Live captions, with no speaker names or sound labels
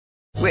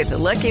With the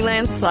Lucky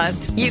Land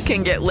Slots, you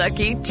can get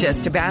lucky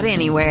just about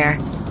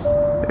anywhere.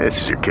 This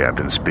is your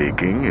captain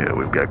speaking.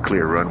 We've got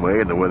clear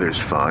runway and the weather's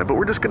fine, but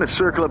we're just going to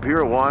circle up here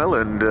a while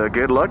and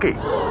get lucky.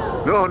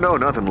 No,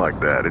 nothing like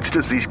that. It's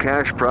just these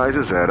cash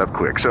prizes add up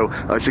quick. So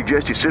I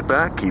suggest you sit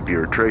back, keep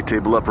your tray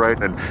table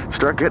upright, and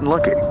start getting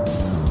lucky.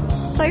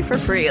 Play for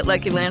free at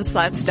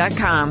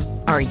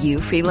LuckyLandSlots.com. Are you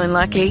feeling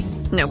lucky?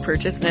 No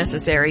purchase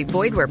necessary.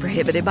 Void where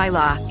prohibited by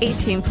law.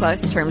 18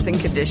 plus terms and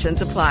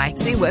conditions apply.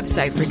 See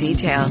website for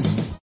details.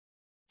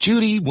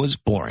 Judy was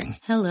boring.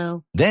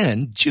 Hello.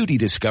 Then Judy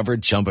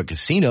discovered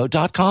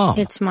ChumbaCasino.com.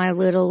 It's my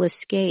little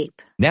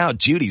escape. Now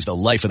Judy's the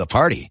life of the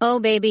party. Oh,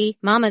 baby,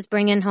 mama's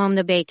bringing home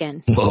the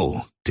bacon.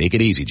 Whoa, take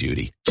it easy,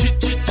 Judy.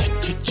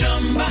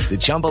 The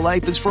Chumba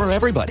life is for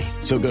everybody.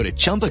 So go to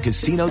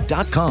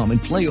ChumbaCasino.com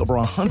and play over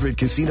 100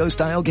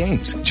 casino-style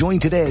games. Join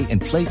today and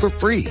play for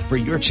free for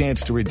your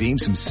chance to redeem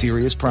some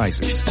serious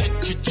prizes.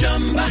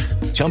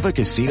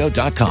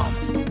 ChumbaCasino.com.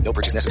 No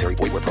purchase necessary.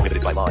 Void where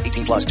prohibited by law.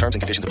 18 plus terms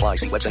and conditions apply.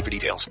 See website for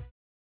details.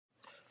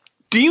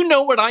 Do you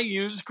know what I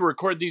use to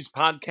record these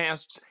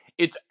podcasts?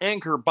 It's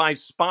Anchor by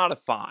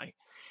Spotify.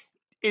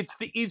 It's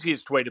the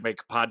easiest way to make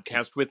a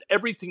podcast with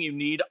everything you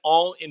need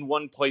all in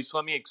one place.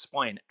 Let me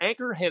explain.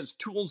 Anchor has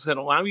tools that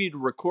allow you to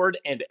record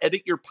and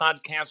edit your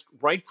podcast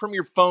right from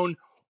your phone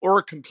or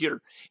a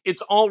computer.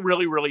 It's all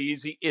really, really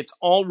easy. It's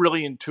all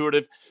really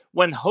intuitive.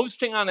 When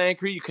hosting on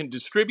Anchor, you can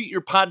distribute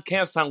your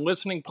podcast on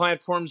listening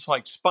platforms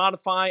like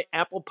Spotify,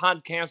 Apple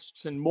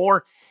Podcasts, and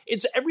more.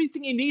 It's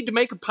everything you need to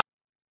make a podcast.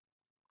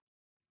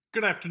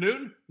 Good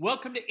afternoon.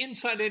 Welcome to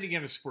Inside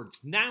Indiana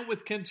Sports. Now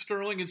with Ken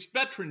Sterling, it's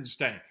Veterans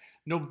Day.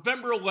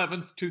 November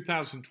 11th,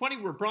 2020.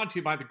 We're brought to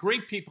you by the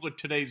great people at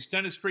Today's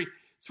Dentistry.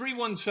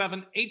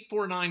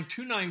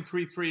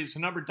 317-849-2933 is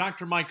the number.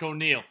 Dr. Mike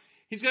O'Neill.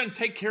 He's going to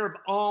take care of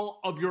all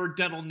of your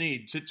dental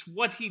needs. It's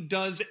what he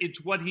does.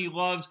 It's what he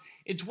loves.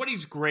 It's what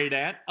he's great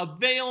at.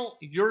 Avail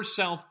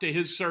yourself to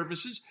his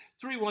services.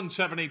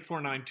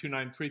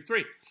 317-849-2933.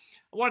 I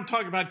want to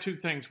talk about two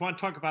things. I want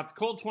to talk about the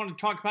Colts. I want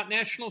to talk about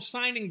National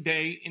Signing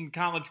Day in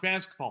college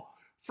basketball.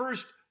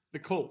 First, the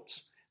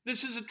Colts.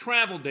 This is a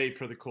travel day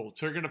for the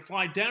Colts. They're going to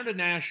fly down to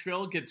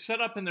Nashville, get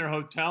set up in their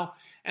hotel,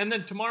 and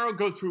then tomorrow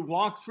go through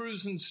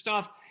walkthroughs and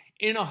stuff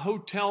in a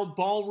hotel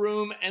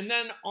ballroom, and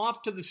then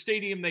off to the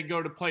stadium they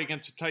go to play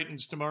against the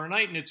Titans tomorrow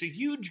night. And it's a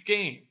huge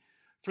game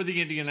for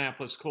the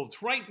Indianapolis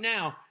Colts. Right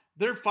now,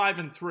 they're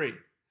 5-3.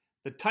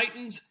 The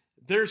Titans,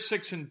 they're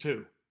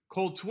 6-2.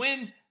 Colts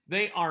win,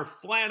 they are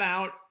flat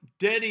out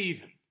dead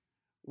even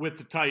with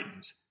the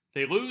Titans.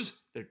 They lose,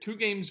 they're 2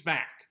 games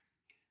back.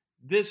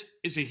 This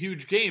is a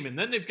huge game. And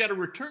then they've got a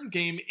return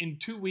game in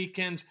 2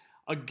 weekends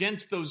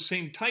against those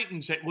same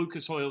Titans at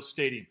Lucas Oil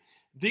Stadium.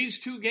 These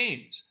 2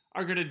 games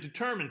are going to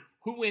determine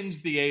who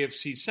wins the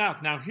AFC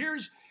South. Now,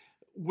 here's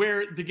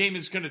where the game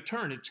is going to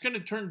turn. It's going to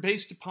turn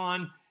based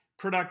upon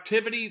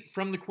productivity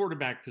from the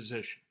quarterback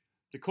position.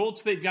 The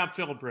Colts, they've got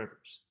Phillip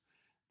Rivers.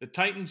 The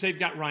Titans, they've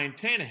got Ryan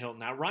Tannehill.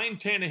 Now, Ryan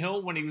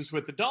Tannehill, when he was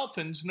with the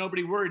Dolphins,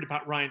 nobody worried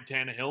about Ryan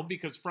Tannehill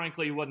because,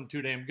 frankly, he wasn't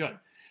too damn good.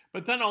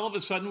 But then all of a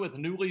sudden, with a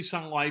new lease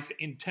on life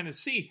in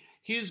Tennessee,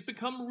 he has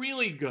become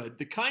really good,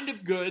 the kind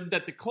of good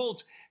that the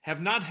Colts have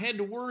not had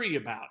to worry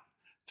about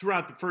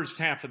throughout the first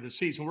half of the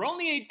season. We're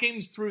only 8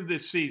 games through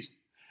this season.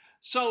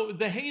 So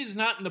the hay is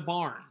not in the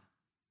barn,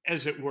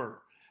 as it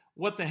were.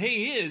 What the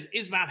hay is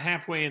about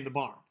halfway in the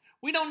barn.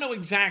 We don't know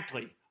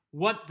exactly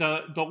what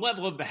the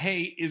level of the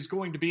hay is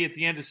going to be at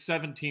the end of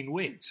 17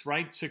 weeks,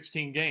 right?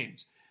 16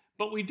 games.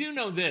 But we do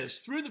know this.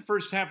 Through the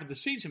first half of the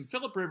season,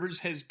 Phillip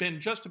Rivers has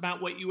been just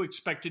about what you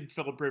expected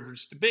Phillip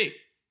Rivers to be.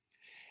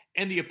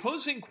 And the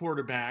opposing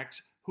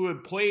quarterbacks who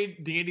have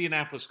played the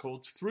Indianapolis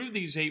Colts through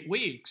these 8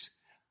 weeks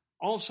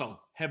also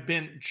have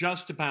been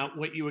just about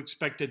what you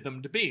expected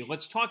them to be.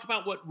 Let's talk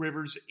about what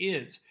Rivers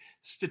is.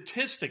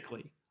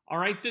 Statistically, all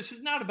right, this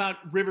is not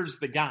about Rivers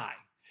the guy.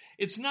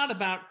 It's not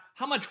about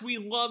how much we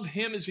love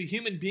him as a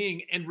human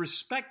being and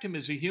respect him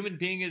as a human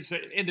being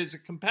and as a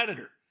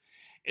competitor.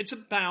 It's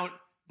about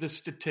the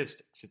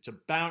statistics. It's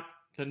about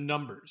the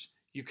numbers.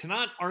 You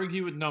cannot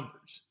argue with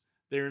numbers.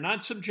 They're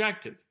not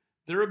subjective.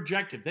 They're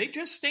objective. They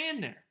just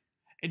stand there.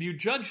 And you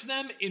judge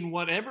them in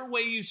whatever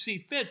way you see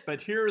fit,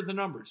 but here are the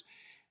numbers.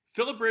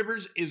 Phillip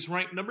Rivers is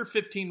ranked number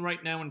 15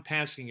 right now in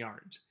passing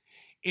yards.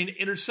 In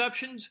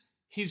interceptions,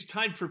 he's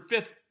tied for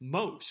 5th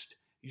most.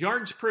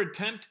 Yards per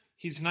attempt,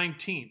 he's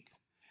 19th.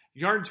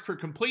 Yards per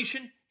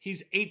completion,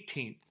 he's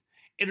 18th.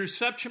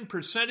 Interception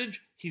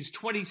percentage, he's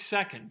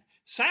 22nd.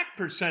 Sack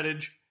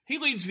percentage, he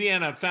leads the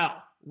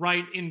NFL,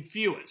 right, in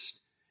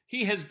fewest.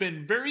 He has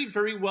been very,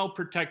 very well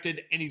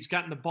protected, and he's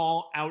gotten the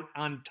ball out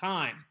on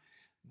time.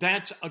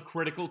 That's a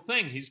critical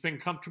thing. He's been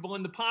comfortable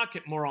in the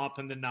pocket more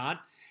often than not,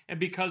 and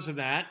because of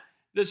that,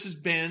 this has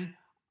been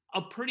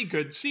a pretty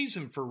good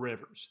season for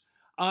Rivers.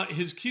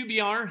 His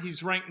QBR,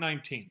 he's ranked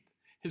 19th.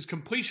 His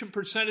completion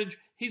percentage,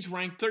 he's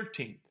ranked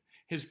 13th.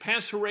 His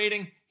passer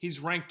rating, he's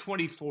ranked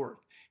 24th.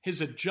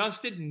 His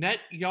adjusted net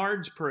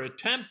yards per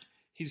attempt,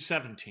 he's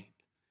 17th.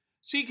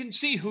 So you can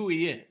see who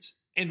he is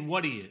and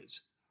what he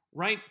is,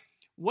 right?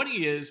 What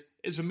he is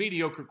a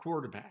mediocre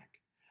quarterback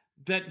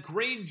that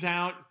grades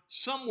out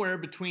somewhere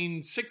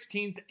between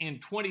 16th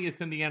and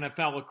 20th in the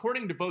NFL.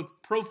 According to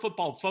both Pro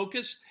Football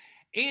Focus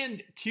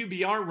and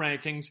QBR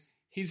rankings,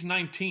 he's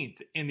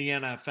 19th in the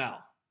NFL.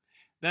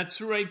 That's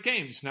through 8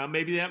 games. Now,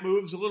 maybe that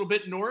moves a little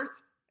bit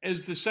north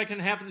as the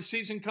second half of the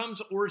season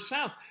comes, or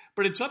south.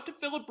 But it's up to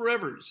Philip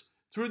Rivers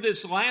through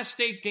this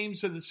last 8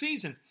 games of the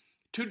season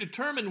to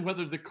determine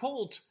whether the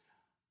Colts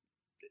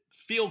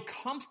feel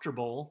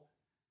comfortable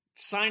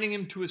signing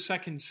him to a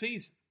second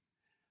season.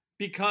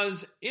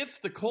 Because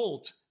if the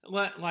Colts,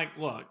 look,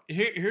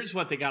 here's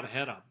what they got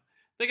ahead of them.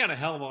 They got a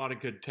hell of a lot of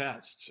good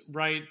tests,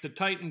 right? The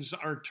Titans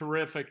are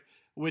terrific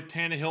with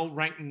Tannehill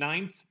ranked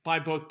 9th by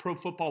both Pro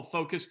Football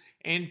Focus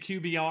and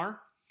QBR.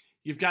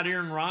 You've got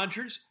Aaron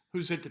Rodgers,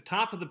 who's at the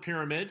top of the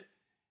pyramid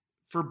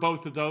for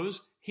both of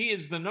those. He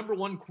is the number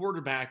 1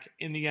 quarterback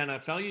in the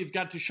NFL. You've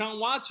got Deshaun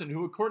Watson,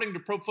 who, according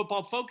to Pro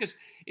Football Focus,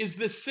 is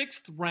the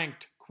 6th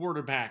ranked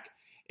quarterback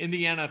in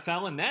the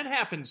NFL, and that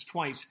happens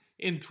twice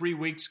in 3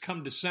 weeks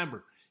come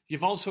December.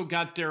 You've also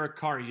got Derek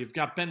Carr. You've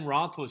got Ben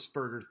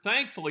Roethlisberger.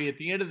 Thankfully, at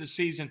the end of the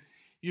season,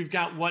 you've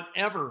got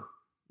whatever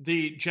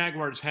the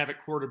Jaguars have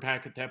at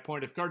quarterback at that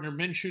point. If Gardner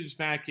Minshew's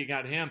back, you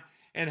got him.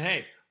 And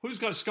hey, who's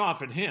going to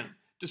scoff at him?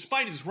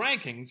 Despite his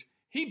rankings,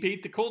 he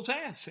beat the Colts'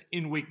 ass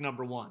in week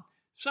number 1.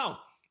 So,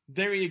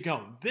 there you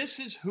go.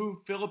 This is who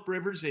Philip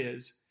Rivers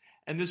is,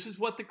 and this is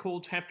what the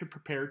Colts have to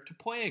prepare to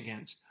play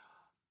against.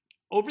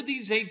 Over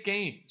these 8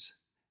 games,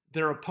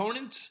 their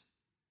opponents,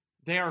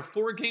 they are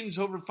 4 games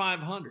over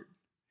 500.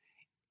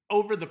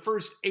 Over the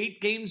first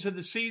 8 games of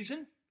the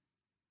season,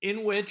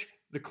 in which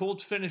the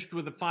Colts finished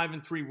with a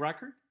 5-3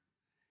 record,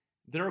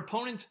 their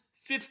opponents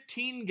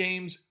 15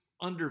 games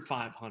under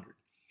 500.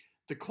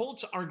 The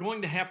Colts are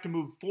going to have to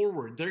move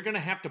forward. They're going to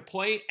have to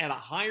play at a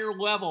higher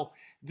level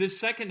this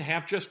second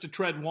half just to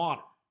tread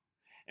water.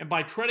 And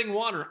by treading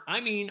water,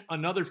 I mean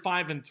another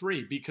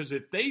 5-3, because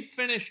if they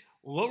finish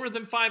lower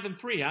than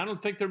 5-3, I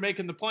don't think they're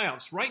making the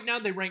playoffs. Right now,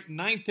 they rank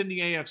 9th in the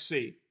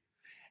AFC.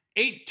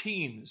 8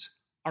 teams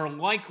are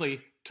likely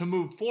to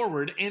move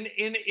forward, and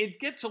it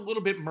gets a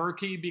little bit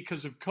murky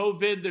because of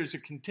COVID. There's a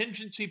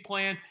contingency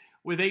plan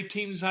with 8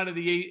 teams out of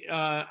the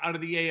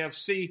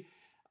AFC.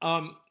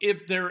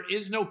 If there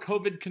is no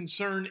COVID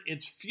concern,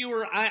 it's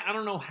fewer. I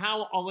don't know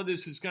how all of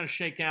this is going to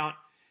shake out,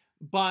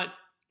 but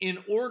in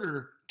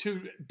order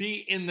to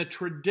be in the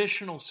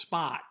traditional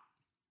spot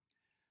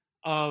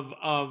of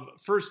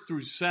 1st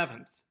through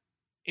 7th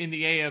in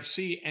the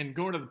AFC and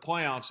going to the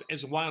playoffs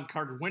as a wild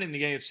card winning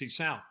the AFC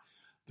South,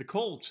 the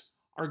Colts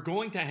are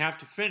going to have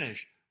to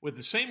finish with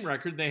the same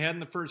record they had in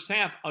the first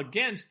half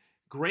against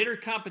greater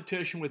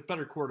competition with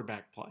better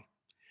quarterback play.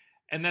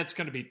 And that's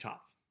going to be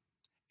tough.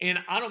 And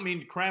I don't mean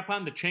to crap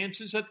on the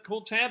chances that the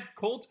Colts have.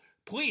 Colts,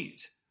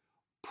 please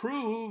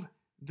prove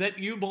that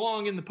you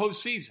belong in the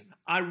postseason.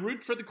 I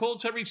root for the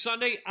Colts every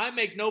Sunday. I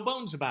make no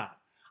bones about it.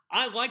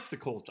 I like the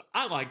Colts.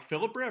 I like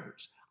Philip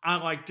Rivers. I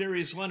like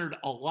Darius Leonard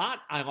a lot.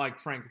 I like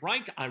Frank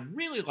Reich. I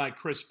really like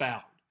Chris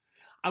Ballard.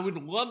 I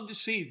would love to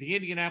see the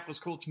Indianapolis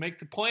Colts make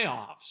the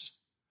playoffs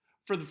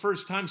for the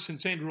first time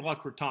since Andrew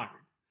Luck retired.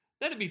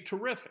 That'd be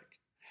terrific.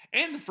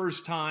 And the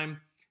first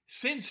time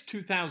since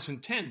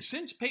 2010,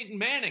 since Peyton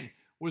Manning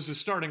was the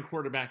starting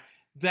quarterback,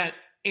 that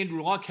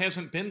Andrew Luck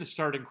hasn't been the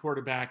starting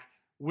quarterback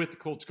with the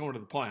Colts going to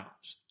the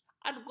playoffs.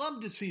 I'd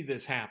love to see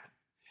this happen.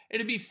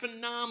 It'd be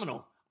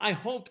phenomenal. I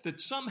hope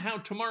that somehow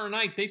tomorrow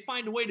night they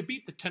find a way to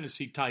beat the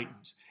Tennessee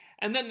Titans.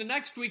 And then the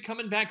next week,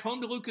 coming back home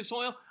to Lucas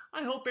Oil,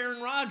 I hope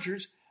Aaron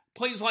Rodgers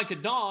plays like a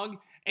dog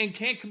and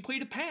can't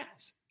complete a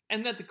pass,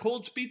 and that the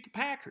Colts beat the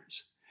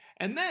Packers.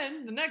 And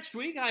then the next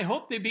week, I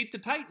hope they beat the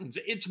Titans.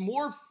 It's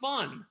more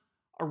fun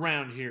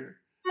around here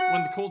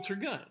when the Colts are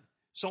good.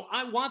 So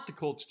I want the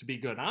Colts to be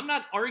good. I'm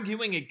not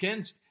arguing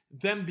against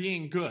them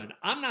being good.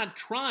 I'm not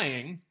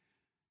trying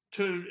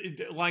to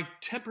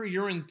temper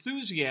your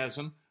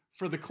enthusiasm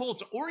for the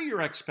Colts or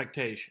your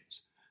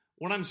expectations.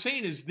 What I'm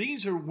saying is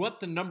these are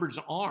what the numbers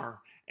are,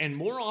 and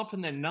more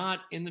often than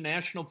not in the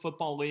National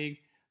Football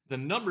League, the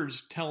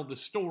numbers tell the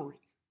story.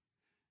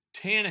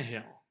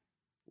 Tannehill,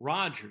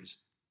 Rodgers,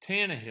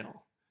 Tannehill,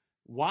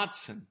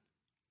 Watson,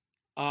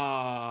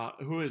 Carr,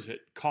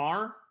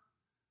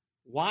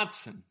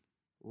 Watson,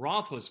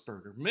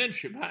 Roethlisberger,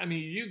 Minshew. I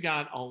mean, you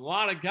got a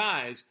lot of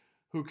guys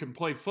who can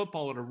play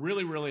football at a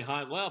really, really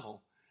high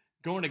level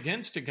going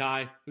against a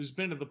guy who's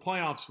been to the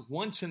playoffs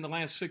once in the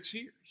last 6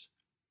 years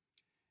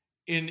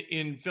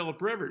in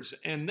Philip Rivers.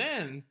 And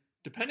then,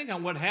 depending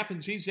on what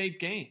happens these 8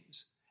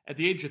 games, at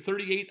the age of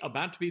 38,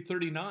 about to be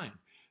 39,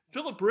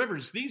 Philip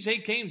Rivers, these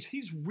 8 games,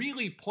 he's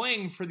really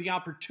playing for the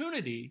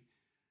opportunity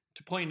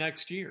to play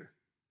next year.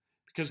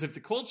 Because if the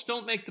Colts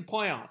don't make the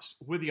playoffs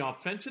with the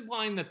offensive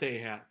line that they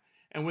have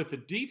and with the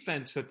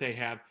defense that they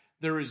have,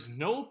 there is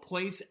no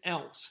place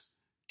else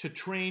to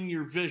train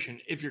your vision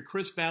if you're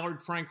Chris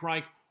Ballard, Frank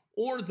Reich,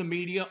 or the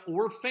media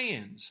or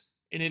fans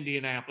in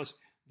Indianapolis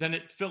than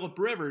at Philip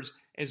Rivers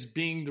as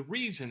being the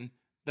reason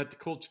that the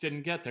Colts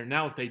didn't get there.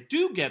 Now, if they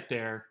do get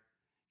there,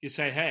 you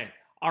say, hey,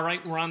 all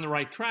right, we're on the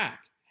right track.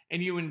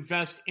 and you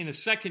invest in a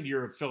second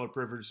year of Phillip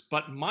Rivers,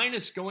 but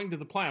minus going to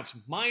the playoffs,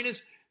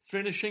 minus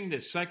finishing the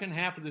second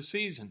half of the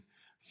season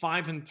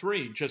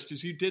 5-3, just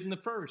as you did in the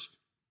first,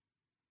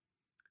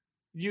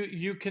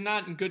 you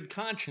cannot in good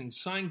conscience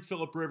sign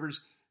Phillip Rivers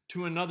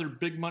to another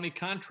big money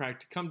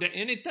contract to come to,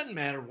 and it doesn't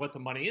matter what the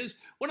money is.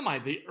 What am I,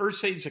 the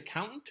Irsay's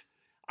accountant?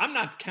 I'm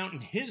not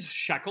counting his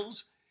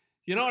shekels.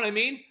 You know what I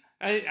mean?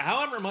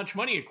 However much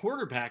money a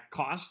quarterback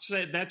costs,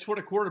 that's what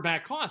a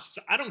quarterback costs.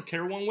 I don't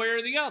care one way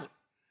or the other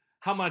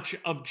how much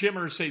of Jim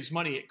Irsay's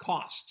money it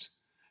costs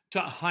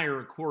to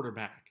hire a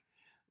quarterback.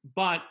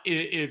 But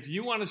if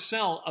you want to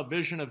sell a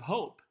vision of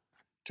hope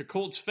to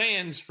Colts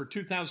fans for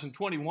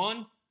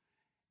 2021,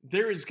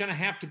 there is going to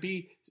have to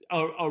be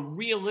a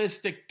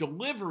realistic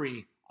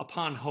delivery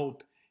upon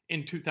hope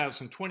in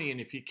 2020.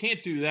 And if you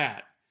can't do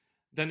that,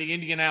 then the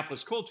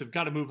Indianapolis Colts have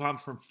got to move on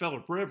from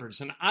Phillip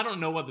Rivers. And I don't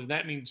know whether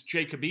that means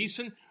Jacob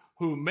Eason,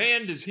 who,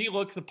 man, does he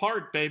look the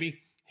part, baby.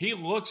 He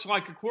looks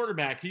like a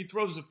quarterback. He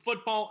throws the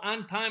football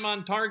on time,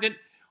 on target.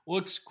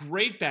 Looks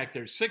great back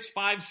there. 6'5",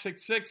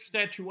 6'6",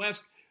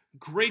 statuesque.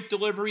 Great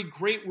delivery,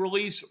 great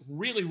release,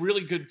 really,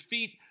 really good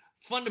feet.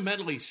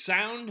 Fundamentally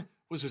sound.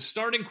 Was a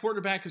starting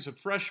quarterback as a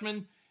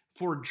freshman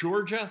for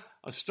Georgia,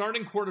 a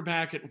starting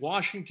quarterback at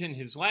Washington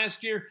his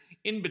last year.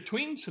 In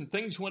between, some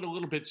things went a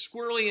little bit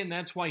squirrely, and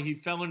that's why he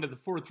fell into the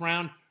fourth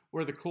round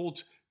where the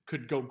Colts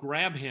could go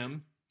grab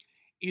him.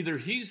 Either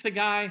he's the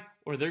guy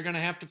or they're going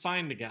to have to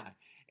find the guy.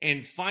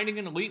 And finding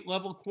an elite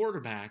level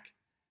quarterback,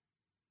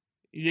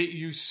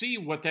 you see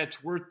what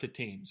that's worth to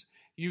teams.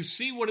 You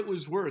see what it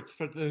was worth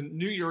for the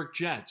New York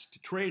Jets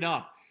to trade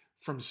up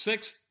from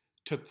 6th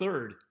to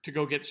 3rd to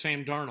go get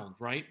Sam Darnold,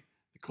 right?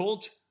 The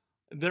Colts,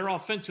 their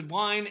offensive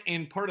line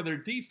and part of their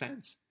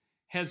defense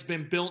has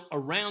been built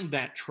around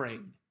that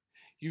trade.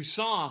 You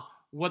saw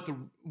what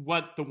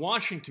the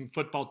Washington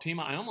football team,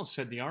 I almost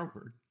said the R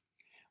word,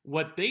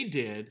 what they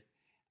did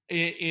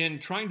in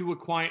trying to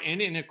acquire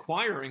and in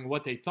acquiring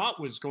what they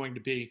thought was going to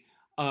be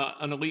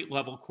an elite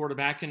level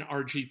quarterback in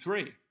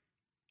RG3.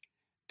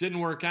 Didn't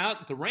work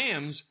out. The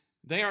Rams,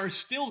 they are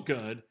still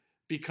good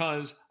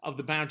because of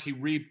the bounty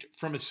reaped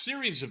from a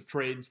series of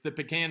trades that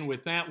began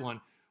with that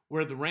one,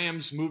 where the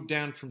Rams moved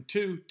down from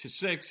 2 to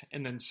 6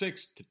 and then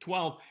 6 to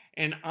 12,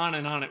 and on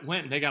it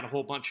went. And they got a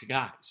whole bunch of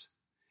guys.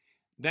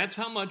 That's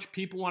how much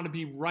people want to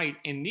be right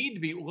and need to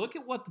be. Look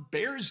at what the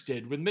Bears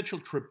did with Mitchell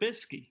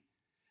Trubisky.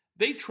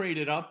 They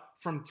traded up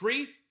from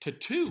 3 to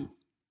 2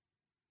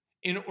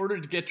 in order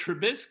to get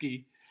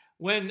Trubisky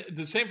when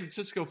the San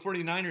Francisco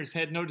 49ers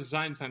had no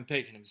designs on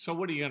taking him. So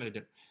what are you going to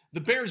do? The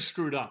Bears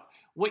screwed up.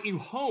 What you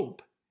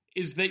hope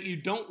is that you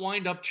don't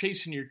wind up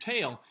chasing your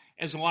tail,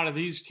 as a lot of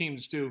these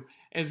teams do,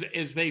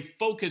 as they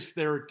focus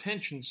their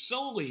attention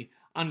solely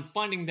on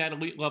finding that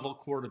elite level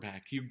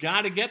quarterback. You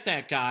got to get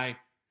that guy.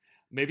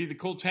 Maybe the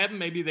Colts have him,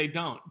 maybe they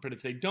don't. But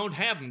if they don't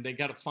have him, they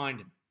got to find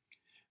him.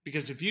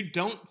 Because if you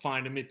don't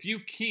find him, if you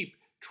keep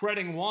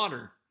treading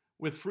water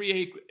with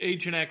free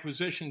agent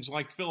acquisitions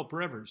like Phillip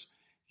Rivers,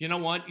 you know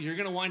what? You're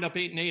going to wind up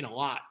 8-8 a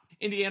lot.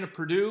 Indiana,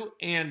 Purdue,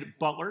 and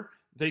Butler,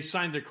 they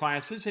signed their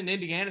classes. In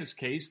Indiana's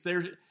case,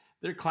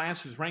 their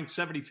class is ranked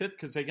 75th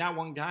because they got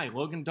one guy,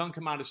 Logan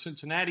Duncombe out of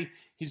Cincinnati.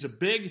 He's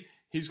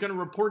he's going to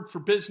report for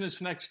business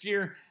next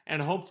year,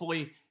 and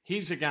hopefully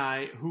he's a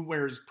guy who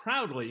wears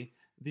proudly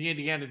the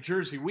Indiana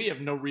jersey. We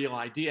have no real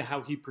idea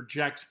how he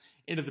projects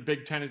into the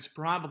Big Ten. It's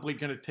probably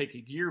going to take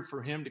a year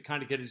for him to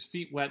kind of get his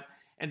feet wet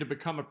and to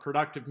become a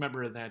productive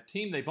member of that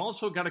team. They've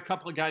also got a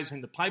couple of guys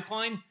in the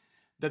pipeline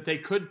that they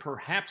could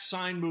perhaps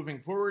sign moving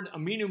forward.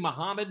 Aminu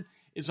Mohammed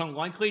is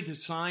unlikely to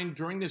sign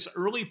during this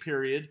early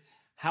period.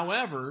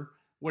 However,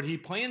 what he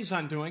plans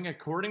on doing,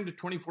 according to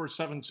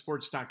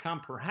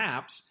 247sports.com,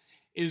 perhaps,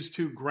 is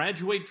to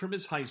graduate from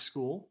his high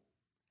school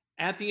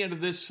at the end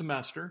of this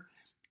semester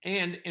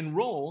and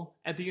enroll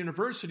at the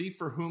university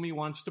for whom he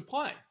wants to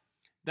play.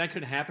 That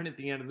could happen at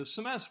the end of the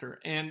semester.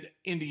 And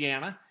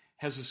Indiana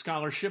has a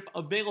scholarship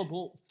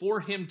available for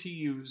him to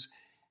use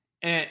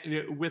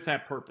with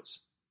that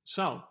purpose.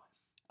 So,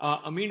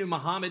 Aminu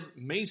Mohammed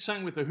may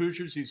sign with the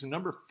Hoosiers. He's the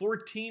number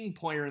 14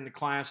 player in the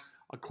class,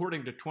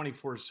 according to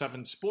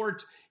 247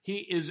 Sports. He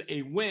is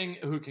a wing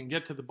who can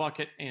get to the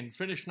bucket and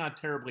finish not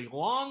terribly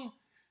long,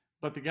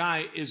 but the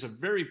guy is a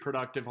very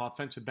productive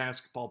offensive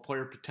basketball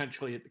player,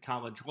 potentially at the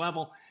college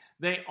level.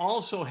 They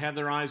also have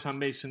their eyes on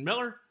Mason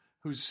Miller,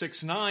 who's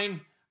 6'9",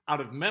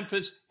 out of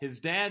Memphis. His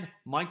dad,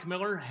 Mike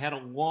Miller, had a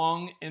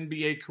long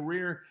NBA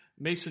career.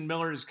 Mason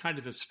Miller is kind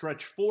of a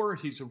stretch 4.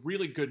 He's a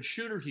really good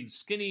shooter. He's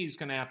skinny. He's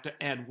going to have to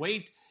add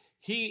weight.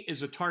 He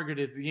is a target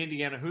of the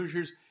Indiana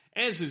Hoosiers,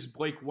 as is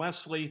Blake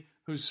Wesley,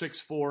 who's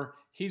 6'4".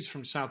 He's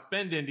from South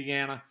Bend,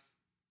 Indiana.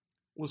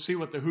 We'll see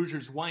what the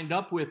Hoosiers wind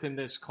up with in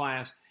this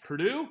class.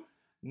 Purdue,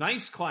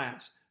 nice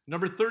class.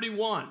 Number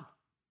 31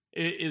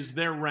 is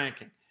their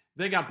ranking.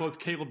 They got both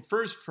Caleb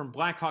Furst from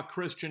Blackhawk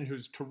Christian,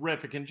 who's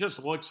terrific and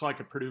just looks like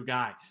a Purdue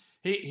guy.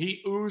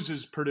 He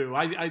oozes Purdue.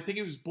 I think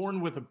he was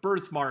born with a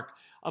birthmark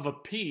of a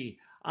P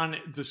on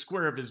the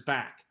square of his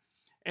back.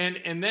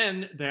 And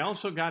then they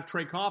also got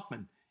Trey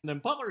Kaufman. And then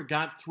Butler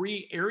got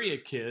 3 area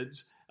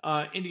kids,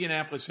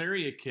 Indianapolis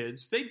area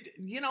kids,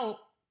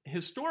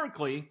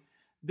 historically,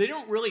 they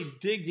don't really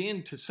dig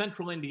into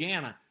central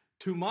Indiana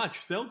too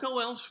much. They'll go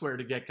elsewhere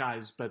to get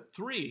guys, but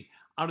 3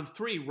 out of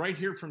 3 right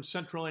here from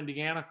central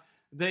Indiana.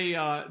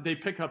 They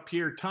pick up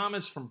Pierre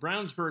Thomas from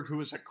Brownsburg, who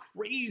is a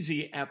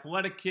crazy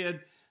athletic kid.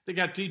 They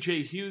got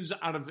DJ Hughes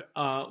out of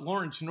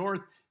Lawrence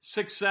North,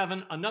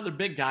 6'7", another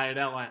big guy at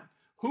LN.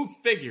 Who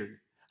figured?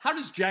 How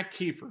does Jack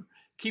Kiefer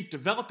keep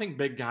developing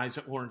big guys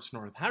at Lawrence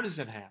North? How does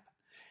it happen?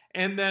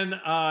 And then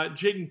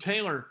Jaden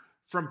Taylor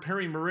from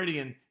Perry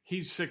Meridian,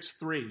 he's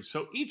 6'3".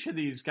 So each of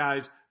these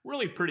guys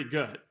really pretty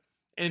good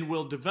and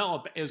will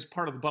develop as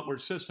part of the Butler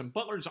system.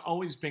 Butler's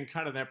always been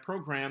kind of that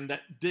program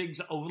that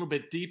digs a little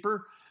bit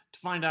deeper to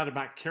find out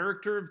about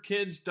character of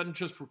kids, doesn't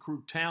just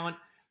recruit talent.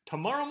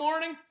 Tomorrow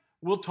morning,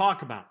 we'll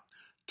talk about it.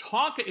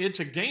 It's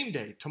a game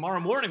day. Tomorrow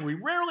morning, we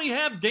rarely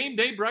have game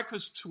day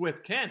breakfasts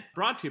with Ken.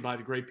 Brought to you by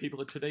the great people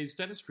at Today's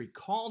Dentistry.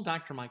 Call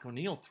Dr. Mike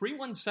O'Neill,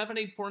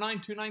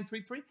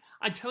 317-849-2933.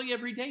 I tell you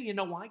every day, you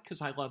know why?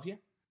 Because I love you.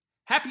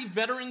 Happy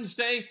Veterans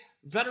Day.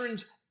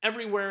 Veterans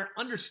everywhere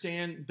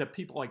understand that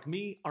people like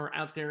me are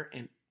out there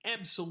and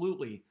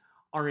absolutely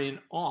are in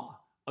awe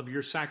of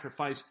your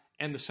sacrifice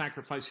and the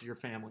sacrifice of your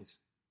families.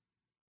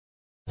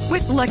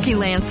 With Lucky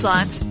Land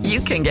Slots, you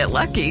can get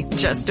lucky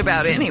just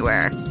about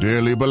anywhere.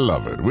 Dearly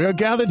beloved, we are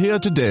gathered here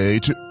today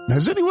to...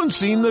 Has anyone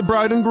seen the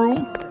bride and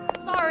groom?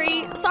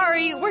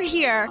 Sorry, we're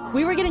here.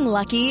 We were getting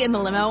lucky in the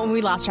limo and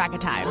we lost track of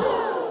time.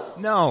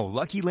 No,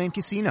 Lucky Land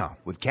Casino,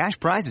 with cash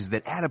prizes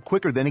that add up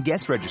quicker than a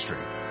guest registry.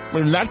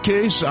 In that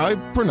case, I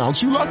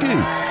pronounce you lucky.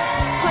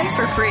 Play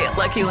for free at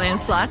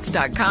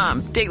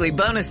LuckyLandSlots.com. Daily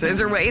bonuses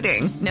are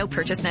waiting. No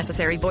purchase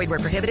necessary. Void where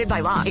prohibited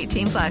by law.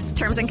 18+.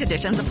 Terms and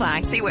conditions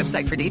apply. See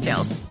website for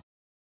details.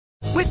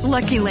 With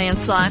Lucky Land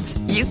Slots,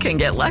 you can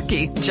get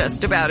lucky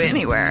just about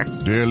anywhere.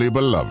 Dearly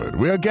beloved,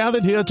 we are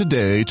gathered here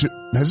today to...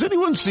 Has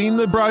anyone seen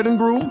the bride and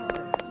groom?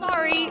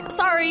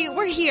 Sorry,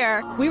 we're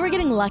here. We were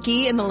getting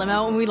lucky in the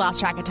limo and we lost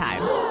track of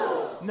time.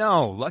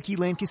 No, Lucky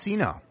Land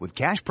Casino, with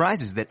cash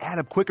prizes that add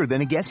up quicker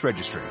than a guest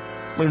registry.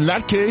 In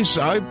that case,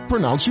 I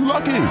pronounce you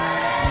lucky.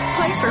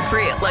 Play for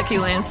free at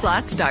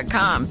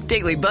LuckyLandSlots.com.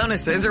 Daily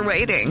bonuses are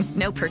waiting.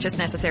 No purchase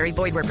necessary.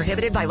 Void where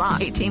prohibited by law.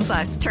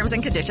 18+. Terms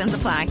and conditions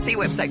apply. See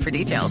website for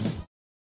details.